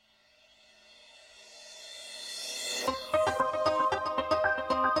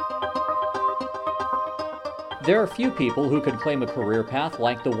There are few people who can claim a career path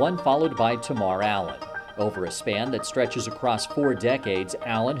like the one followed by Tamar Allen. Over a span that stretches across 4 decades,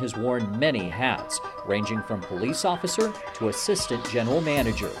 Allen has worn many hats, ranging from police officer to assistant general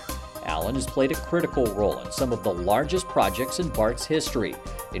manager. Allen has played a critical role in some of the largest projects in BART's history,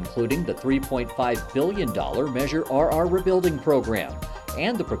 including the $3.5 billion Measure RR rebuilding program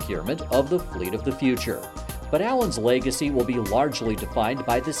and the procurement of the Fleet of the Future. But Allen's legacy will be largely defined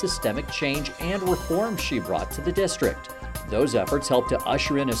by the systemic change and reform she brought to the district. Those efforts helped to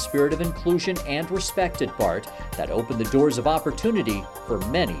usher in a spirit of inclusion and respect at BART that opened the doors of opportunity for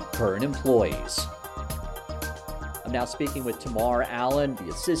many current employees. I'm now speaking with Tamar Allen, the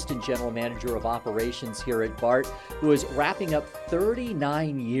Assistant General Manager of Operations here at BART, who is wrapping up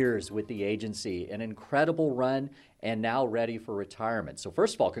 39 years with the agency, an incredible run, and now ready for retirement. So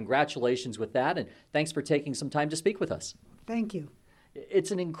first of all, congratulations with that, and thanks for taking some time to speak with us. Thank you. It's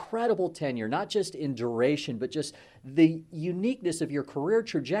an incredible tenure, not just in duration, but just the uniqueness of your career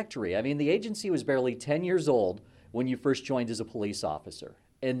trajectory. I mean, the agency was barely 10 years old when you first joined as a police officer.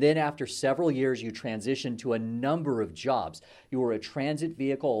 And then after several years, you transitioned to a number of jobs. You were a transit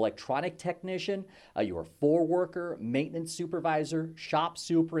vehicle electronic technician, you were a floor worker, maintenance supervisor, shop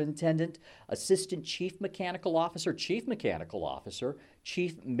superintendent, assistant chief mechanical officer,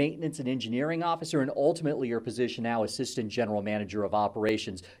 chief maintenance and engineering officer, and ultimately your position now, assistant general manager of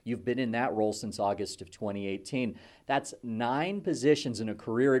operations. You've been in that role since August of 2018. That's 9 positions in a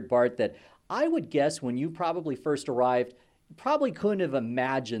career at BART that I would guess when you probably first arrived, probably couldn't have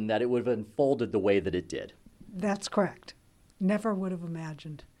imagined that it would have unfolded the way that it did. That's correct. Never would have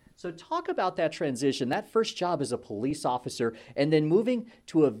imagined. So talk about that transition, that first job as a police officer, and then moving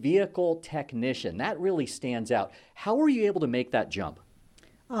to a vehicle technician. That really stands out. How were you able to make that jump?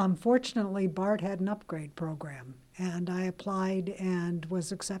 Fortunately, BART had an upgrade program, and I applied and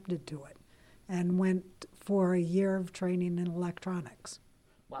was accepted to it and went for a year of training in electronics.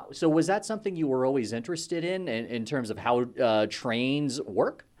 Wow. So was that something you were always interested in terms of how trains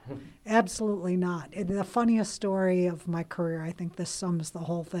work? Absolutely not. The funniest story of my career, I think this sums the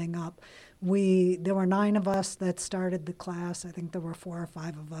whole thing up. There were 9 of us that started the class. I think there were 4 or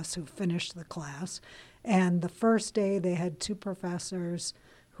 5 of us who finished the class. And the first day they had 2 professors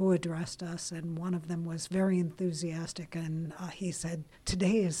who addressed us, and one of them was very enthusiastic, and he said,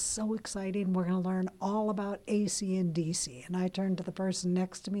 "Today is so exciting, we're going to learn all about AC and DC." And I turned to the person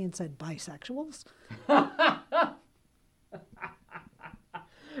next to me and said, "Bisexuals?"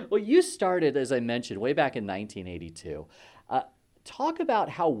 Well, you started, as I mentioned, way back in 1982. Talk about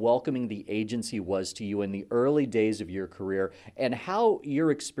how welcoming the agency was to you in the early days of your career and how your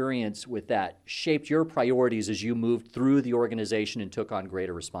experience with that shaped your priorities as you moved through the organization and took on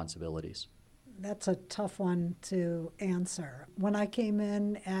greater responsibilities. That's a tough one to answer. When I came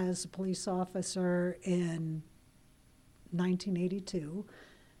in as a police officer in 1982,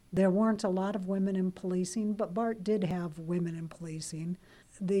 there weren't a lot of women in policing, but BART did have women in policing.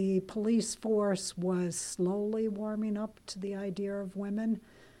 The police force was slowly warming up to the idea of women.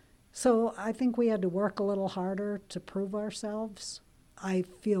 So I think we had to work a little harder to prove ourselves. I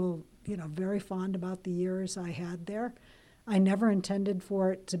feel, very fond about the years I had there. I never intended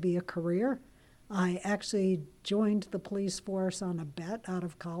for it to be a career. I actually joined the police force on a bet out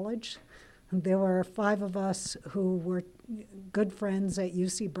of college. There were 5 of us who were good friends at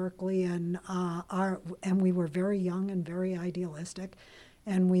UC Berkeley, and we were very young and very idealistic.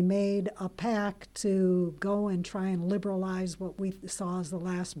 And we made a pact to go and try and liberalize what we saw as the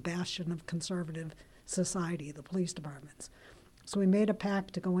last bastion of conservative society, the police departments. So we made a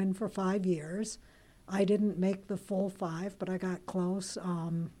pact to go in for 5 years. I didn't make the full 5, but I got close.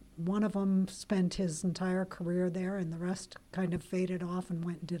 One of them spent his entire career there, and the rest kind of faded off and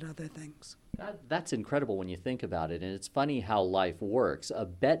went and did other things. That's incredible when you think about it, and it's funny how life works. A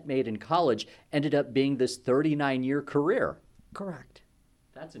bet made in college ended up being this 39-year career. Correct.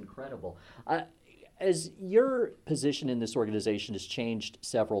 That's incredible. As your position in this organization has changed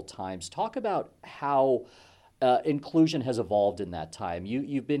several times, talk about how inclusion has evolved in that time.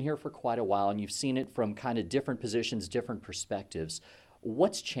 You've been here for quite a while, and you've seen it from kind of different positions, different perspectives.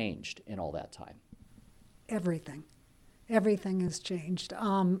 What's changed in all that time? Everything. Everything has changed.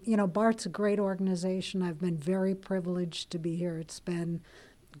 BART's a great organization. I've been very privileged to be here. It's been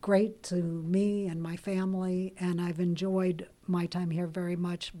great to me and my family, and I've enjoyed my time here very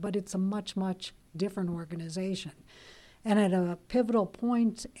much, but it's a much, much different organization. And at a pivotal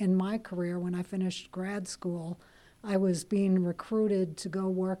point in my career, when I finished grad school, I was being recruited to go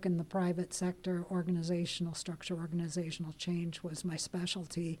work in the private sector. Organizational structure, organizational change was my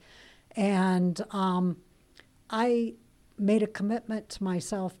specialty. And I made a commitment to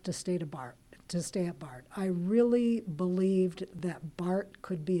myself to stay to BART, to stay at BART. I really believed that BART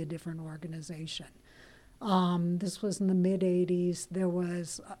could be a different organization. This was in the mid-'80s. There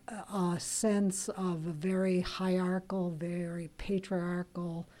was a sense of a very hierarchical, very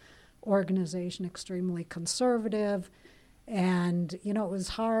patriarchal organization, extremely conservative. And, it was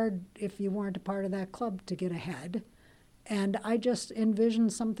hard if you weren't a part of that club to get ahead. And I just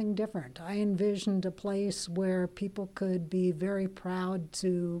envisioned something different. I envisioned a place where people could be very proud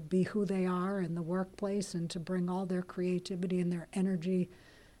to be who they are in the workplace and to bring all their creativity and their energy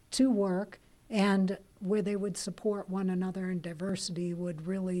to work, and where they would support one another, and diversity would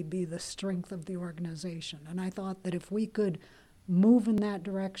really be the strength of the organization. And I thought that if we could move in that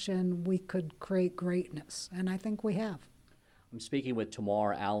direction, we could create greatness. And I think we have. I'm speaking with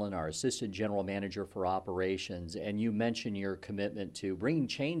Tamar Allen, our Assistant General Manager for Operations, and you mentioned your commitment to bringing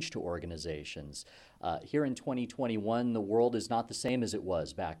change to organizations. Here in 2021, the world is not the same as it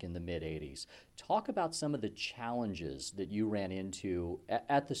was back in the mid-'80s. Talk about some of the challenges that you ran into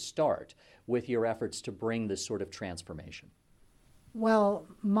at the start with your efforts to bring this sort of transformation. Well,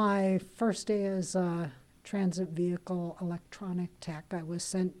 my first day as a transit vehicle electronic tech, I was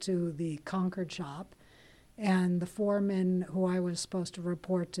sent to the Concord shop. And the foreman who I was supposed to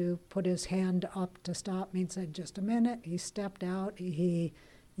report to put his hand up to stop me and said, "Just a minute." He stepped out. He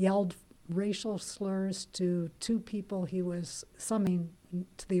yelled racial slurs to two people he was summoning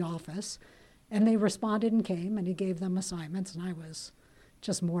to the office. And they responded and came, and he gave them assignments, and I was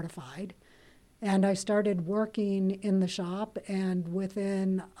just mortified. And I started working in the shop, and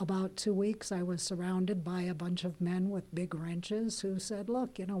within about 2 weeks, I was surrounded by a bunch of men with big wrenches who said,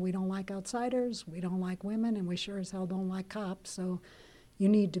 "Look, we don't like outsiders, we don't like women, and we sure as hell don't like cops, so you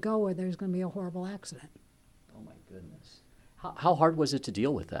need to go or there's going to be a horrible accident." Oh, my goodness. How hard was it to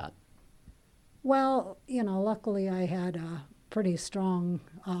deal with that? Well, luckily I had a pretty strong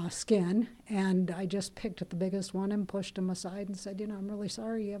skin, and I just picked the biggest one and pushed him aside and said, "I'm really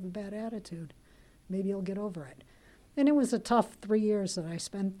sorry you have a bad attitude. Maybe you'll get over it." And it was a tough 3 years that I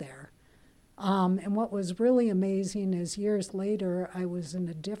spent there. And what was really amazing is years later, I was in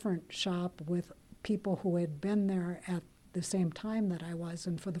a different shop with people who had been there at the same time that I was.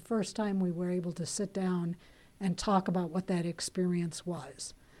 And for the first time, we were able to sit down and talk about what that experience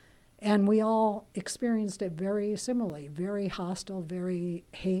was. And we all experienced it very similarly, very hostile, very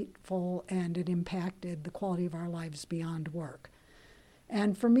hateful, and it impacted the quality of our lives beyond work.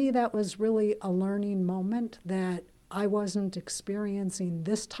 And for me, that was really a learning moment that I wasn't experiencing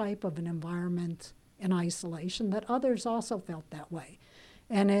this type of an environment in isolation, that others also felt that way.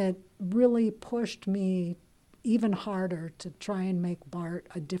 And it really pushed me even harder to try and make BART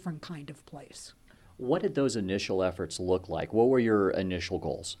a different kind of place. What did those initial efforts look like? What were your initial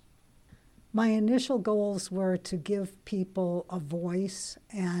goals? My initial goals were to give people a voice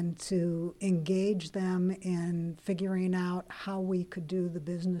and to engage them in figuring out how we could do the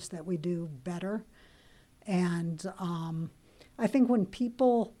business that we do better. And I think when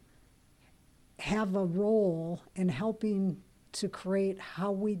people have a role in helping to create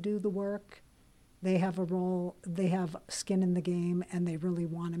how we do the work, they have a role, they have skin in the game, and they really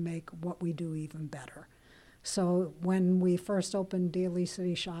want to make what we do even better. So when we first opened Daly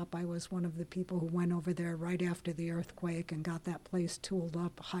City Shop, I was one of the people who went over there right after the earthquake and got that place tooled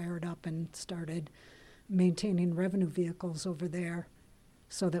up, hired up, and started maintaining revenue vehicles over there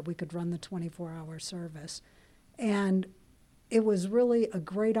so that we could run the 24-hour service. And it was really a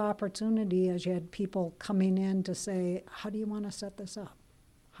great opportunity as you had people coming in to say, "How do you want to set this up?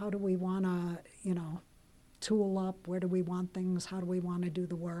 How do we want to, tool up? Where do we want things? How do we want to do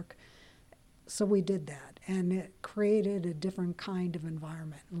the work?" So we did that, and it created a different kind of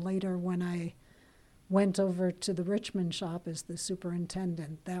environment. And later, when I went over to the Richmond shop as the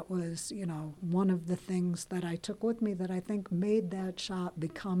superintendent, that was, one of the things that I took with me that I think made that shop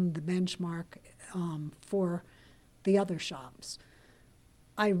become the benchmark for the other shops.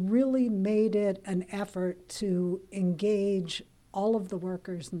 I really made it an effort to engage all of the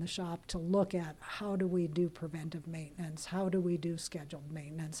workers in the shop to look at how do we do preventive maintenance, how do we do scheduled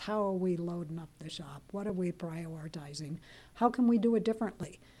maintenance, how are we loading up the shop, what are we prioritizing, how can we do it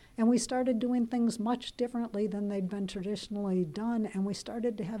differently? And we started doing things much differently than they'd been traditionally done, and we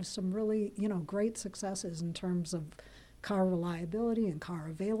started to have some really, great successes in terms of car reliability and car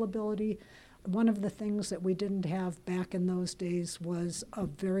availability. One of the things that we didn't have back in those days was a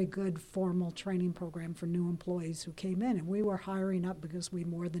very good formal training program for new employees who came in, and we were hiring up because we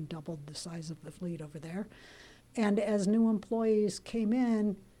more than doubled the size of the fleet over there. And as new employees came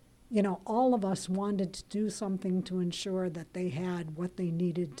in, all of us wanted to do something to ensure that they had what they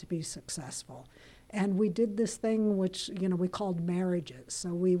needed to be successful. And we did this thing which, we called marriages.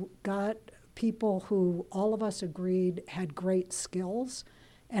 So we got people who all of us agreed had great skills,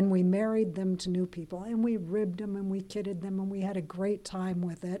 and we married them to new people, and we ribbed them and we kidded them and we had a great time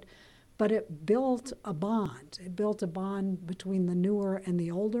with it. But it built a bond. It built a bond between the newer and the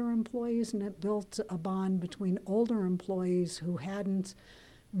older employees, and it built a bond between older employees who hadn't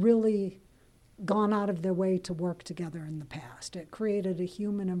really gone out of their way to work together in the past. It created a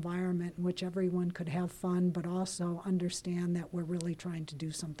human environment in which everyone could have fun, but also understand that we're really trying to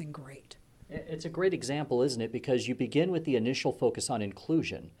do something great. It's a great example, isn't it? Because you begin with the initial focus on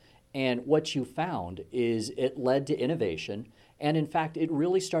inclusion, and what you found is it led to innovation, and in fact, it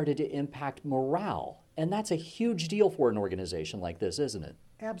really started to impact morale. And that's a huge deal for an organization like this, isn't it?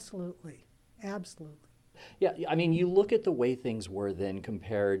 Absolutely. Absolutely. Yeah, I mean, you look at the way things were then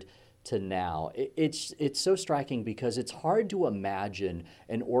compared to now. It's so striking because it's hard to imagine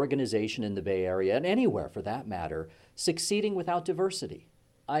an organization in the Bay Area, and anywhere for that matter, succeeding without diversity.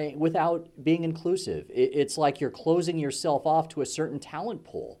 Without being inclusive. It's like you're closing yourself off to a certain talent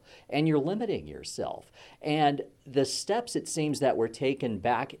pool and you're limiting yourself. And the steps, it seems, that were taken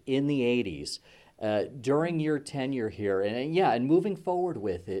back in the 80s during your tenure here and moving forward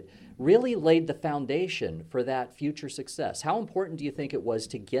with it really laid the foundation for that future success. How important do you think it was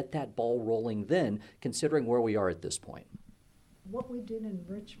to get that ball rolling then, considering where we are at this point? What we did in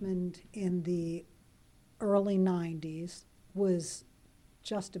Richmond in the early 90s was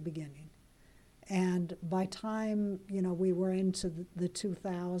just a beginning. And by time, we were into the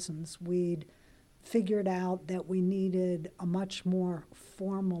 2000s, we'd figured out that we needed a much more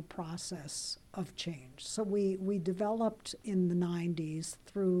formal process of change. So we developed in the 90s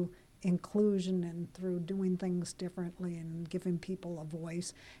through inclusion and through doing things differently and giving people a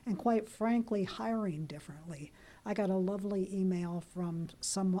voice, and quite frankly, hiring differently. I got a lovely email from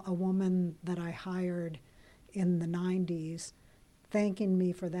a woman that I hired in the 90s thanking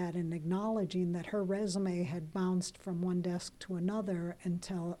me for that and acknowledging that her resume had bounced from one desk to another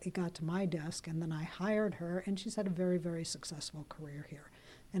until it got to my desk, and then I hired her, and she's had a very, very successful career here.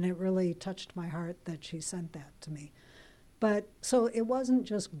 And it really touched my heart that she sent that to me. But so it wasn't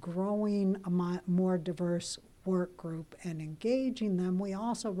just growing a more diverse work group and engaging them. We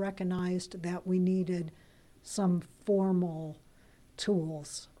also recognized that we needed some formal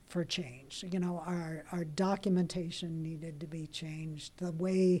tools for change. Our documentation needed to be changed. The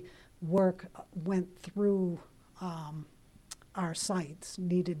way work went through our sites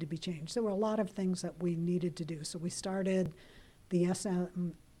needed to be changed. There were a lot of things that we needed to do. So we started the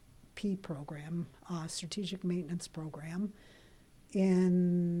SMP program, Strategic Maintenance Program,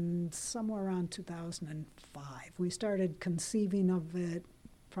 in somewhere around 2005. We started conceiving of it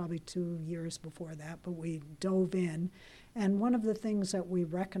probably 2 years before that, but we dove in. And one of the things that we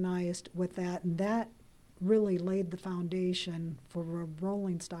recognized with that, and that really laid the foundation for where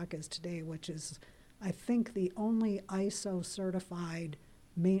Rolling Stock is today, which is, I think, the only ISO certified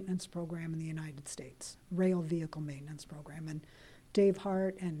maintenance program in the United States, rail vehicle maintenance program. And Dave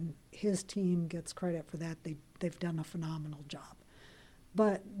Hart and his team gets credit for that. They've done a phenomenal job.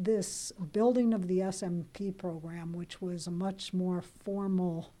 But this building of the SMP program, which was a much more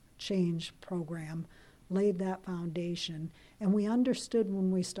formal change program, laid that foundation. And we understood when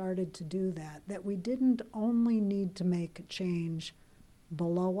we started to do that we didn't only need to make change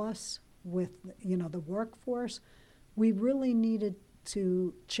below us with the workforce. We really needed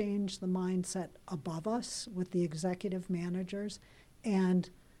to change the mindset above us with the executive managers and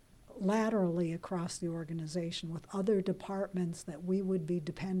laterally across the organization with other departments that we would be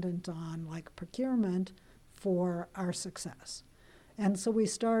dependent on, like procurement, for our success. And so we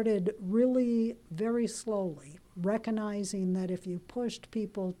started really very slowly, recognizing that if you pushed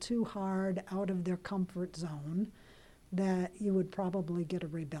people too hard out of their comfort zone, that you would probably get a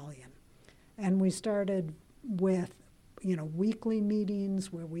rebellion. And we started with weekly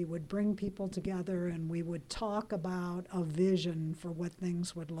meetings where we would bring people together and we would talk about a vision for what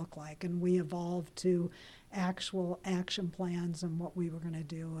things would look like. And we evolved to actual action plans and what we were going to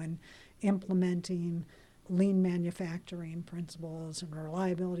do, and implementing lean manufacturing principles and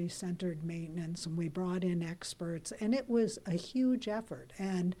reliability-centered maintenance. And we brought in experts, and it was a huge effort.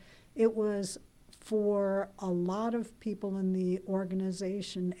 And it was, for a lot of people in the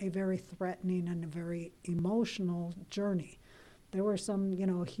organization, a very threatening and a very emotional journey. There were some,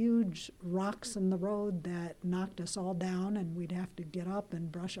 huge rocks in the road that knocked us all down, and we'd have to get up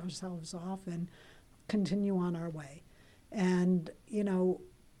and brush ourselves off and continue on our way. And,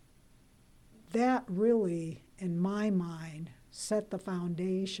 that really, in my mind, set the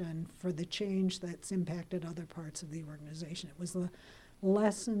foundation for the change that's impacted other parts of the organization. It was the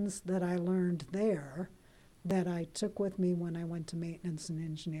lessons that I learned there that I took with me when I went to maintenance and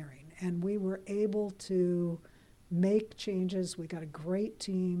engineering. and we were able to make changes. We got a great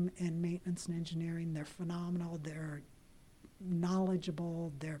team in maintenance and engineering. They're phenomenal. They're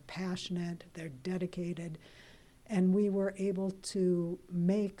knowledgeable. They're passionate. They're dedicated. And we were able to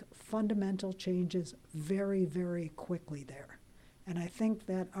make fundamental changes very, very quickly there. And I think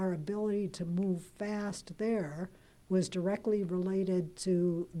that our ability to move fast there was directly related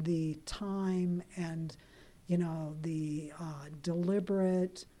to the time and, the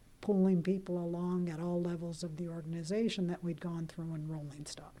deliberate pulling people along at all levels of the organization that we'd gone through in rolling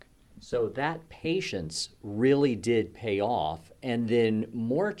stock. So that patience really did pay off, and then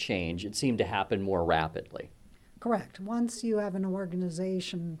more change, it seemed to happen more rapidly. Correct. Once you have an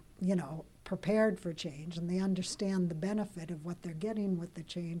organization, prepared for change and they understand the benefit of what they're getting with the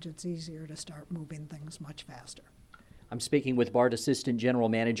change, it's easier to start moving things much faster. I'm speaking with BART Assistant General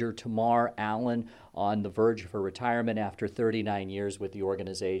Manager Tamar Allen, on the verge of her retirement after 39 years with the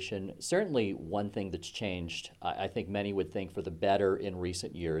organization. Certainly one thing that's changed, I think many would think for the better in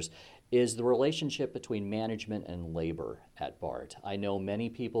recent years, is the relationship between management and labor at BART. I know many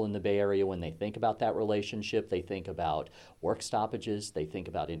people in the Bay Area, when they think about that relationship, they think about work stoppages, they think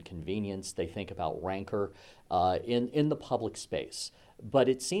about inconvenience, they think about rancor in the public space. But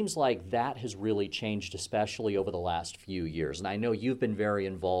it seems like that has really changed, especially over the last few years. And I know you've been very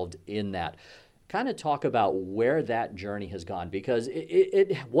involved in that. Kind of talk about where that journey has gone, because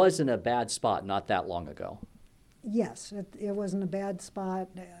it was in a bad spot not that long ago. Yes, it was in a bad spot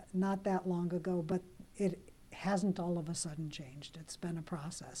not that long ago, but it hasn't all of a sudden changed. It's been a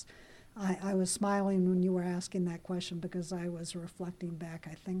process. I was smiling when you were asking that question because I was reflecting back,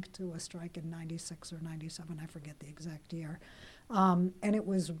 I think, to a strike in 96 or 97, I forget the exact year. And it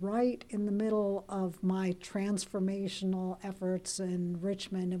was right in the middle of my transformational efforts in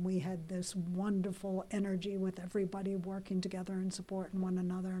Richmond, and we had this wonderful energy with everybody working together and supporting one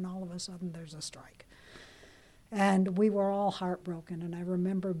another, and all of a sudden there's a strike. And we were all heartbroken, and I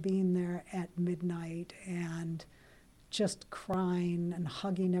remember being there at midnight and just crying and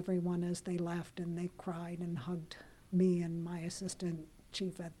hugging everyone as they left, and they cried and hugged me and my assistant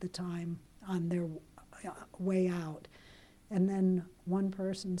chief at the time on their way out. And then one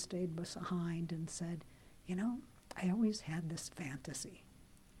person stayed behind and said, I always had this fantasy.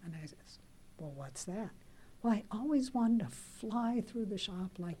 And I said, well, what's that? Well, I always wanted to fly through the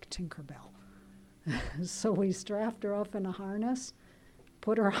shop like Tinkerbell. So we strapped her up in a harness,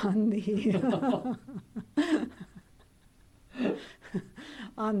 put her on the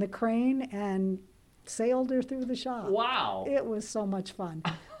on the crane, and sailed her through the shop. Wow. It was so much fun.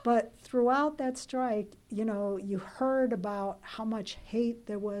 But throughout that strike, you heard about how much hate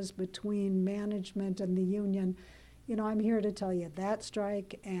there was between management and the union. I'm here to tell you that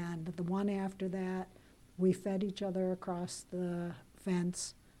strike and the one after that, we fed each other across the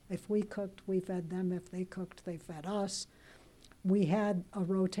fence. If we cooked, we fed them. If they cooked, they fed us. We had a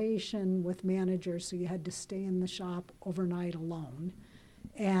rotation with managers, so you had to stay in the shop overnight alone.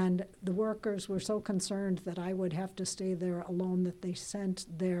 And the workers were so concerned that I would have to stay there alone that they sent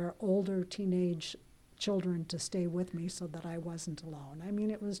their older teenage children to stay with me so that I wasn't alone. I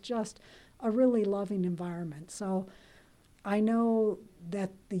mean, it was just a really loving environment. So I know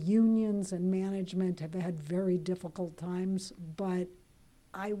that the unions and management have had very difficult times, but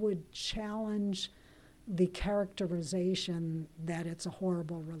I would challenge the characterization that it's a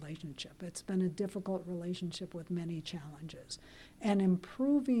horrible relationship. It's been a difficult relationship with many challenges. And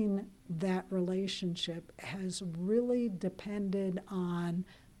improving that relationship has really depended on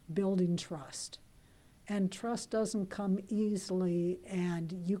building trust. And trust doesn't come easily,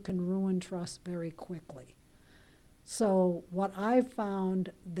 and you can ruin trust very quickly. So what I've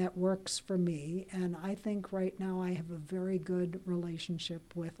found that works for me, and I think right now I have a very good relationship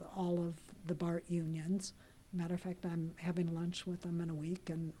with all of the BART unions. Matter of fact, I'm having lunch with them in a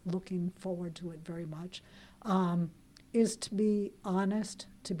week and looking forward to it very much, is to be honest,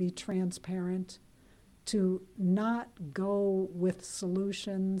 to be transparent, to not go with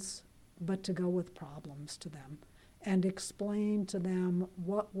solutions, but to go with problems to them and explain to them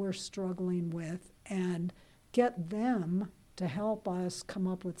what we're struggling with and get them to help us come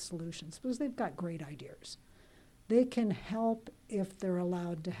up with solutions, because they've got great ideas. They can help if they're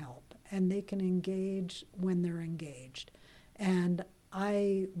allowed to help, and they can engage when they're engaged. And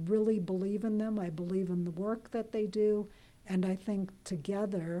I really believe in them. I believe in the work that they do, and I think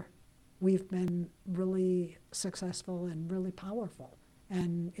together we've been really successful and really powerful.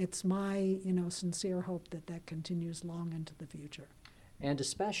 And it's my, sincere hope that that continues long into the future. And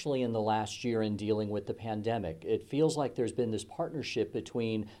especially in the last year in dealing with the pandemic, it feels like there's been this partnership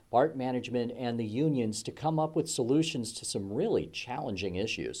between BART management and the unions to come up with solutions to some really challenging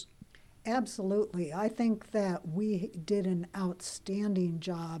issues. Absolutely. I think that we did an outstanding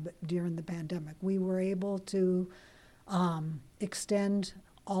job during the pandemic. We were able to extend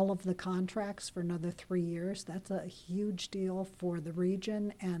all of the contracts for another 3 years. That's a huge deal for the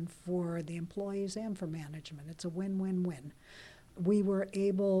region and for the employees and for management. It's a win-win-win. We were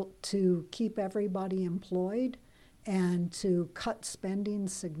able to keep everybody employed and to cut spending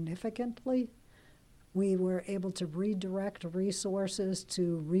significantly. We were able to redirect resources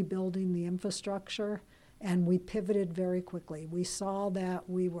to rebuilding the infrastructure, and we pivoted very quickly. We saw that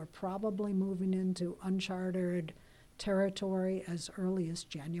we were probably moving into uncharted territory as early as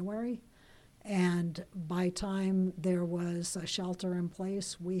January, and by time there was a shelter in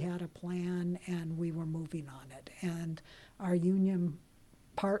place, we had a plan and we were moving on it. And our union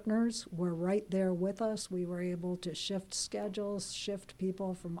partners were right there with us. We were able to shift schedules, shift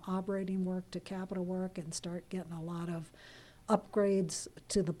people from operating work to capital work, and start getting a lot of upgrades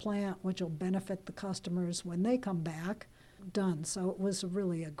to the plant, which will benefit the customers when they come back, done. So it was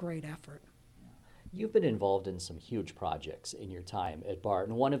really a great effort. You've been involved in some huge projects in your time at BART,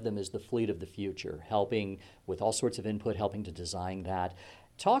 and one of them is the Fleet of the Future, helping with all sorts of input, helping to design that.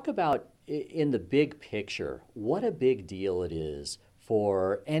 Talk about, in the big picture, what a big deal it is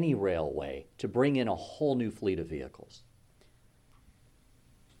for any railway to bring in a whole new fleet of vehicles.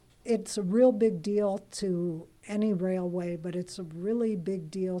 It's a real big deal to any railway, but it's a really big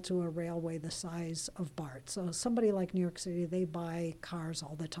deal to a railway the size of BART. So somebody like New York City, they buy cars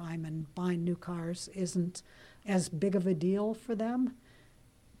all the time, and buying new cars isn't as big of a deal for them.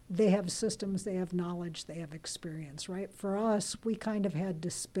 They have systems, they have knowledge, they have experience, right? For us, we kind of had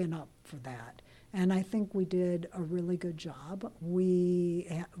to spin up for that. And I think we did a really good job. We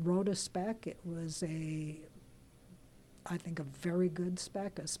wrote a spec. It was I think a very good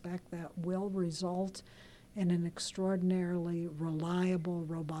spec, a spec that will result in an extraordinarily reliable,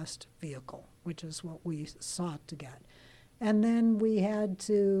 robust vehicle, which is what we sought to get. And then we had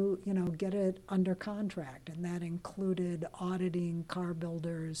to, get it under contract, and that included auditing car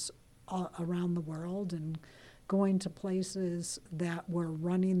builders around the world and going to places that were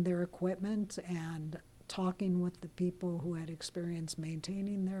running their equipment and talking with the people who had experience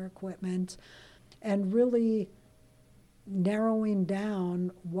maintaining their equipment, and really narrowing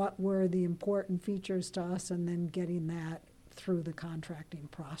down what were the important features to us and then getting that through the contracting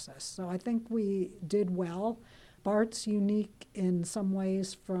process. So I think we did well. BART's unique in some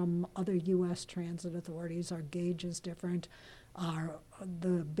ways from other U.S. transit authorities. Our gauge is different.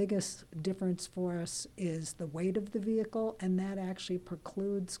 The biggest difference for us is the weight of the vehicle, and that actually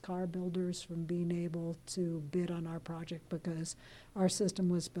precludes car builders from being able to bid on our project because our system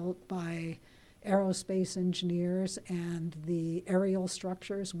was built by aerospace engineers, and the aerial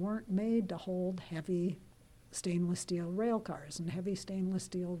structures weren't made to hold heavy stainless steel rail cars. And heavy stainless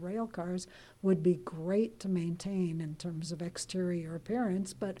steel rail cars would be great to maintain in terms of exterior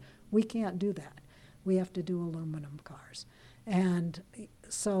appearance, but we can't do that. We have to do aluminum cars. And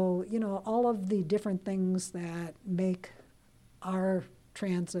so, all of the different things that make our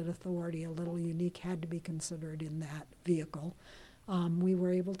transit authority a little unique had to be considered in that vehicle. We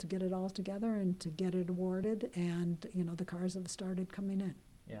were able to get it all together and to get it awarded, and the cars have started coming in.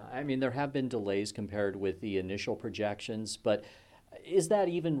 Yeah, I mean, there have been delays compared with the initial projections, but is that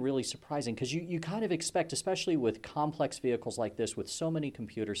even really surprising? Because you kind of expect, especially with complex vehicles like this, with so many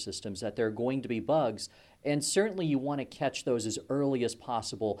computer systems, that there are going to be bugs, and certainly you want to catch those as early as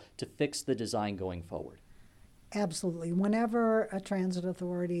possible to fix the design going forward. Absolutely. Whenever a transit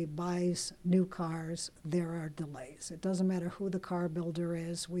authority buys new cars, there are delays. It doesn't matter who the car builder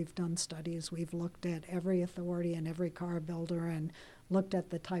is. We've done studies. We've looked at every authority and every car builder and looked at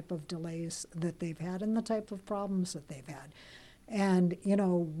the type of delays that they've had and the type of problems that they've had. And,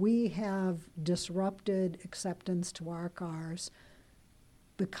 we have disrupted acceptance to our cars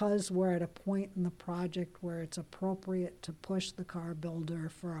because we're at a point in the project where it's appropriate to push the car builder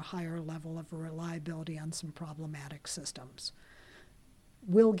for a higher level of reliability on some problematic systems.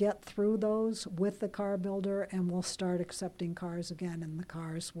 We'll get through those with the car builder, and we'll start accepting cars again, and the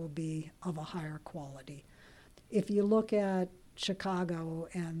cars will be of a higher quality. If you look at Chicago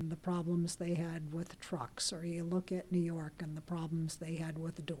and the problems they had with trucks, or you look at New York and the problems they had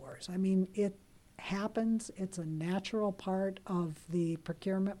with doors, I mean, it happens. It's a natural part of the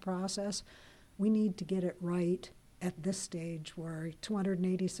procurement process. We need to get it right at this stage. We're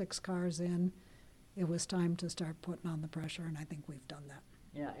 286 cars in. It was time to start putting on the pressure, and I think we've done that.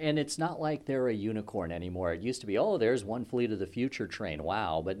 Yeah, and it's not like they're a unicorn anymore. It used to be, oh, there's one Fleet of the Future train.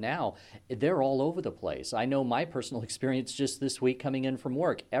 Wow. But now they're all over the place. I know my personal experience just this week coming in from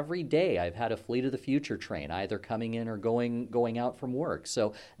work. Every day I've had a Fleet of the Future train either coming in or going out from work.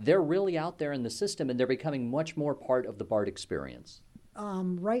 So they're really out there in the system and they're becoming much more part of the BART experience.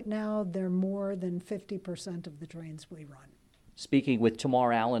 Right now, they're more than 50% of the trains we run. Speaking with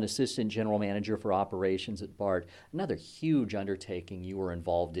Tamar Allen, Assistant General Manager for Operations at BART, another huge undertaking you were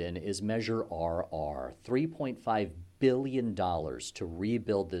involved in is Measure RR. $3.5 billion to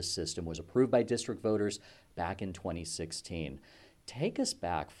rebuild this system was approved by district voters back in 2016. Take us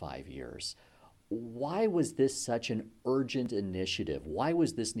back 5 years. Why was this such an urgent initiative? Why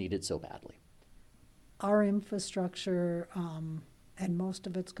was this needed so badly? Our infrastructure and most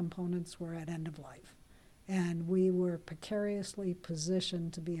of its components were at end of life. And we were precariously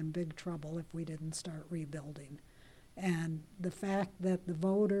positioned to be in big trouble if we didn't start rebuilding. And the fact that the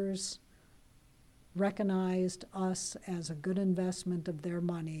voters recognized us as a good investment of their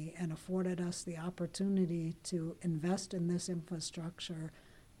money and afforded us the opportunity to invest in this infrastructure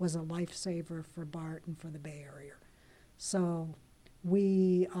was a lifesaver for BART and for the Bay Area. So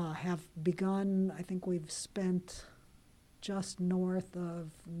we have begun, I think we've spent just north of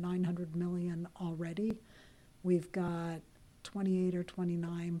 $900 million already. We've got 28 or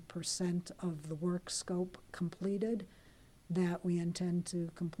 29% of the work scope completed that we intend to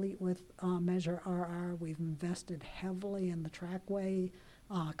complete with Measure RR. We've invested heavily in the trackway.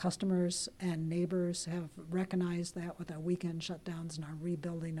 Customers and neighbors have recognized that with our weekend shutdowns and our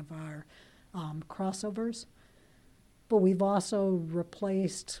rebuilding of our crossovers. But we've also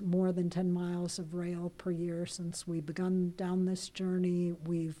replaced more than 10 miles of rail per year since we begun down this journey.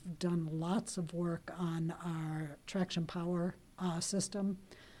 We've done lots of work on our traction power system.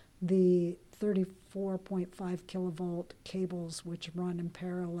 The 34.5 kilovolt cables, which run in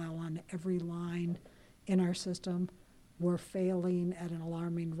parallel on every line in our system, were failing at an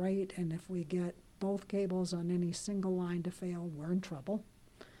alarming rate. And if we get both cables on any single line to fail, we're in trouble.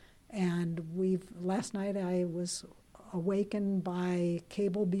 And last night I was awakened by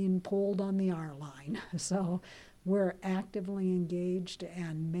cable being pulled on the R line. So we're actively engaged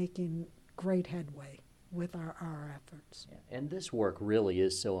and making great headway with our efforts. Yeah, and this work really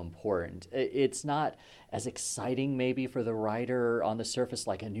is so important. It's not as exciting maybe for the rider on the surface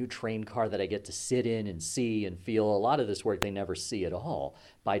like a new train car that I get to sit in and see and feel. A lot of this work they never see at all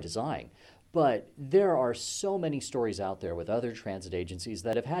by design. But there are so many stories out there with other transit agencies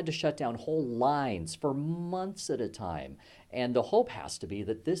that have had to shut down whole lines for months at a time. And the hope has to be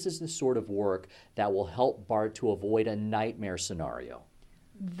that this is the sort of work that will help BART to avoid a nightmare scenario.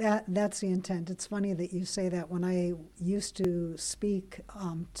 That's the intent. It's funny that you say that. When I used to speak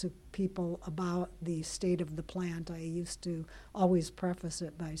to people about the state of the plant, I used to always preface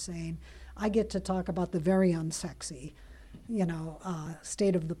it by saying, I get to talk about the very unsexy,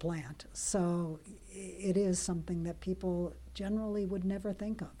 state of the plant. So it is something that people generally would never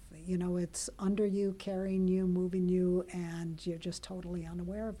think of. It's under you, carrying you, moving you, and you're just totally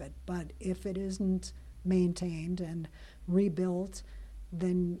unaware of it. But if it isn't maintained and rebuilt,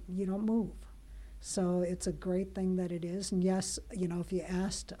 then you don't move. So it's a great thing that it is. And yes, if you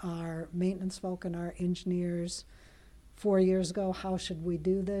asked our maintenance folk and our engineers 4 years ago, how should we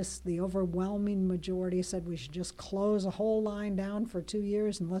do this? The overwhelming majority said we should just close a whole line down for 2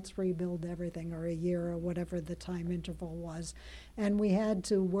 years and let's rebuild everything, or a year, or whatever the time interval was. And we had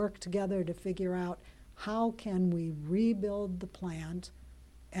to work together to figure out how can we rebuild the plant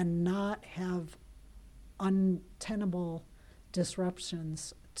and not have untenable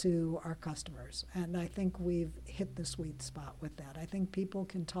disruptions to our customers. And I think we've hit the sweet spot with that. I think people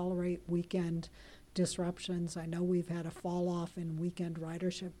can tolerate weekend disruptions. I know we've had a fall off in weekend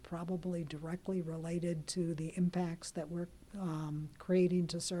ridership, probably directly related to the impacts that we're creating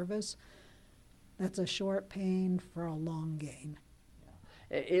to service. That's a short pain for a long gain.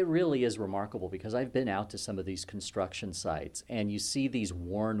 It really is remarkable because I've been out to some of these construction sites and you see these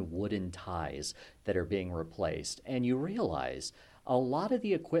worn wooden ties that are being replaced, and you realize a lot of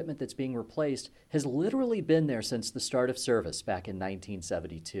the equipment that's being replaced has literally been there since the start of service back in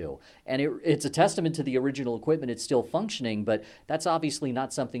 1972. And it's a testament to the original equipment. It's still functioning, but that's obviously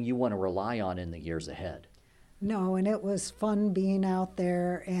not something you want to rely on in the years ahead. No, and it was fun being out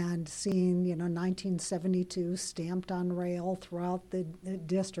there and seeing, 1972 stamped on rail throughout the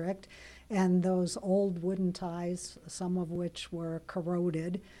district, and those old wooden ties, some of which were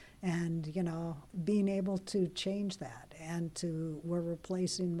corroded, and, being able to change that. And we're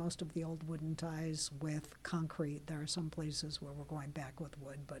replacing most of the old wooden ties with concrete. There are some places where we're going back with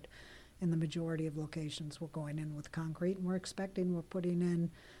wood, but In the majority of locations, we're going in with concrete, and we're putting in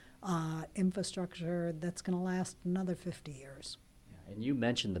infrastructure that's going to last another 50 years. And you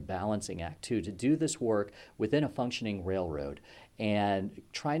mentioned the balancing act, too, to do this work within a functioning railroad and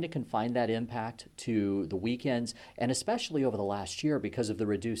trying to confine that impact to the weekends, and especially over the last year because of the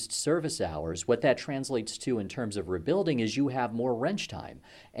reduced service hours. What that translates to in terms of rebuilding is you have more wrench time.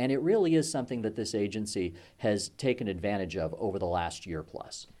 And it really is something that this agency has taken advantage of over the last year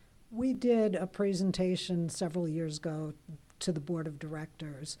plus. We did a presentation several years ago to the board of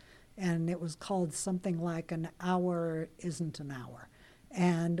directors, and it was called something like "An Hour Isn't an Hour."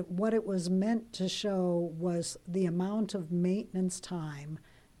 And what it was meant to show was the amount of maintenance time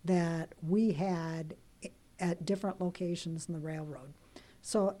that we had at different locations in the railroad.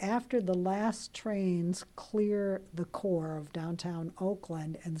 So after the last trains clear the core of downtown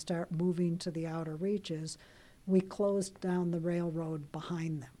Oakland and start moving to the outer reaches, we closed down the railroad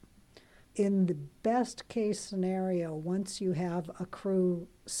behind them. In the best case scenario, once you have a crew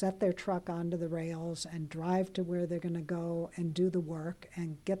set their truck onto the rails and drive to where they're going to go and do the work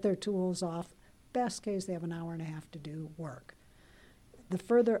and get their tools off, best case they have an hour and a half to do work. The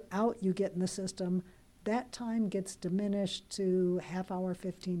further out you get in the system, that time gets diminished to half hour,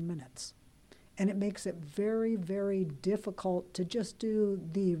 15 minutes. And it makes it very, very difficult to just do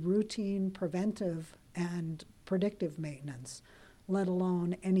the routine preventive and predictive maintenance, let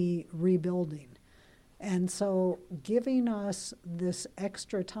alone any rebuilding. And so giving us this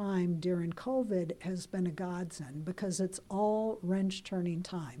extra time during COVID has been a godsend because it's all wrench turning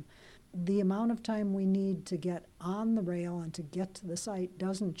time. The amount of time we need to get on the rail and to get to the site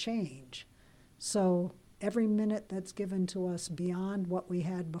doesn't change. So every minute that's given to us beyond what we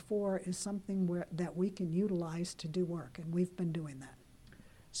had before is something that we can utilize to do work, and we've been doing that.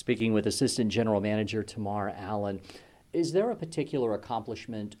 Speaking with Assistant General Manager Tamar Allen, is there a particular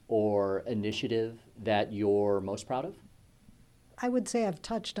accomplishment or initiative that you're most proud of? I would say I've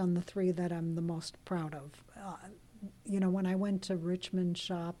touched on the three that I'm the most proud of. When I went to Richmond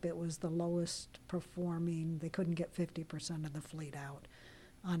shop, it was the lowest performing. They couldn't get 50% of the fleet out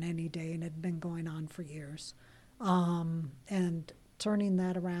on any day, and it had been going on for years. And turning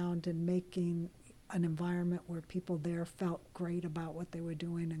that around and making an environment where people there felt great about what they were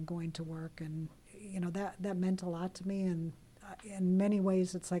doing and going to work, and that meant a lot to me, and in many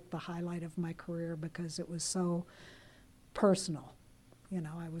ways it's like the highlight of my career because it was so personal.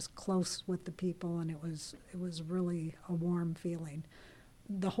 I was close with the people, and it was really a warm feeling.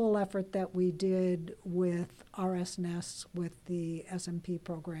 The whole effort that we did with RSNS, with the SMP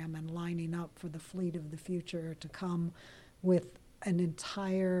program, and lining up for the fleet of the future to come with an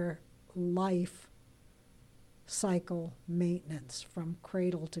entire life cycle maintenance from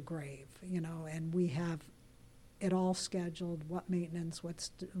cradle to grave, and we have it all scheduled, what maintenance, what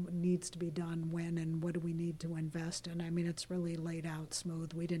needs to be done, when, and what do we need to invest in. I mean, it's really laid out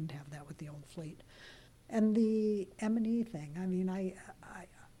smooth. We didn't have that with the old fleet. And the M&E thing, I mean,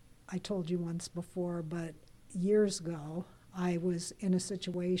 I told you once before, but years ago, I was in a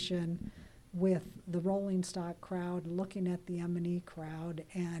situation with the rolling stock crowd looking at the M&E crowd,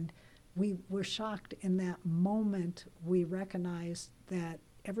 and we were shocked in that moment. We recognized that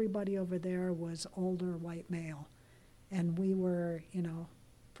everybody over there was older white male, and we were,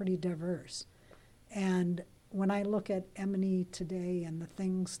 pretty diverse. And when I look at M&E today and the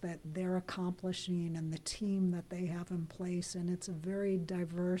things that they're accomplishing and the team that they have in place, and it's a very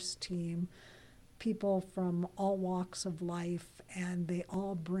diverse team, people from all walks of life, and they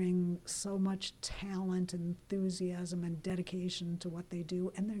all bring so much talent and enthusiasm and dedication to what they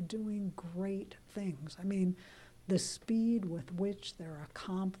do, and they're doing great things. I mean, the speed with which they're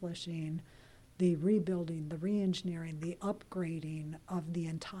accomplishing the rebuilding, the re-engineering, the upgrading of the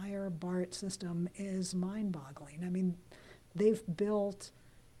entire BART system is mind-boggling. I mean, they've built,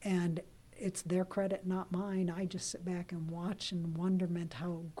 and it's their credit, not mine. I just sit back and watch in wonderment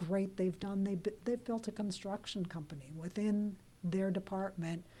how great they've done. They've built a construction company within their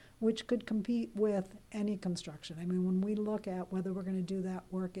department which could compete with any construction. I mean, when we look at whether we're going to do that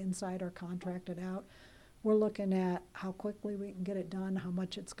work inside or contracted out, we're looking at how quickly we can get it done, how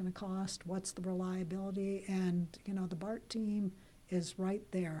much it's going to cost, what's the reliability, and the BART team is right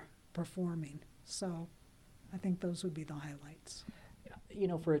there performing. So I think those would be the highlights.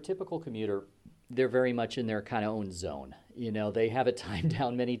 For a typical commuter, they're very much in their kind of own zone. They have it timed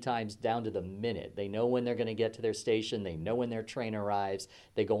down many times down to the minute. They know when they're going to get to their station. They know when their train arrives.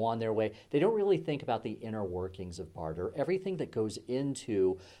 They go on their way. They don't really think about the inner workings of BART or everything that goes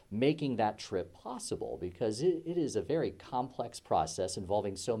into making that trip possible, because it is a very complex process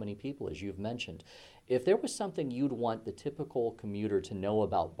involving so many people, as you've mentioned. If there was something you'd want the typical commuter to know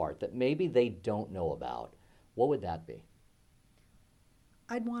about BART that maybe they don't know about, what would that be?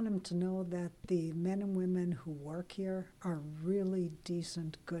 I'd want them to know that the men and women who work here are really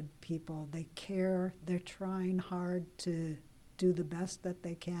decent, good people. They care, they're trying hard to do the best that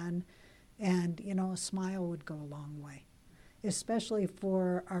they can, and, a smile would go a long way, especially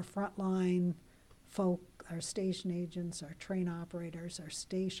for our frontline folk, our station agents, our train operators, our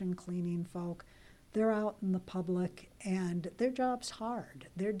station cleaning folk. They're out in the public, and their job's hard.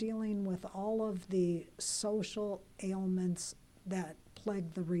 They're dealing with all of the social ailments that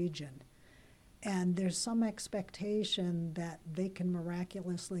plague the region. And there's some expectation that they can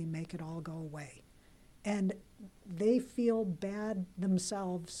miraculously make it all go away. And they feel bad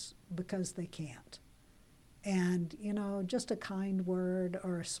themselves because they can't. And, just a kind word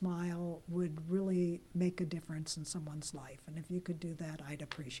or a smile would really make a difference in someone's life. And if you could do that, I'd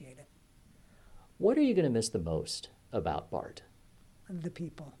appreciate it. What are you going to miss the most about BART? The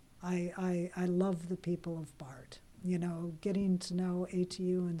people. I love the people of BART. Getting to know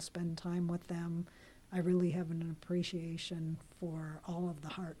ATU and spend time with them, I really have an appreciation for all of the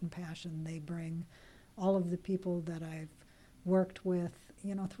heart and passion they bring. All of the people that I've worked with,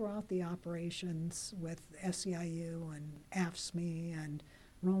 throughout the operations with SEIU and AFSCME and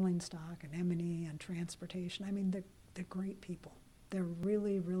Rolling Stock and M&E and Transportation. I mean, they're great people. They're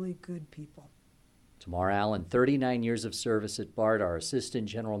really, really good people. Tamar Allen, 39 years of service at BART, our Assistant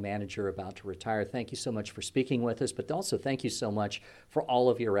General Manager about to retire. Thank you so much for speaking with us, but also thank you so much for all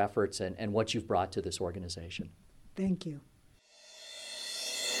of your efforts and what you've brought to this organization. Thank you.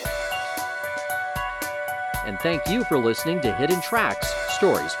 And thank you for listening to Hidden Tracks,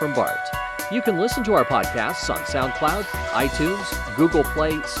 Stories from BART. You can listen to our podcasts on SoundCloud, iTunes, Google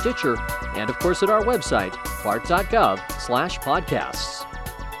Play, Stitcher, and of course at our website, bart.gov/podcasts.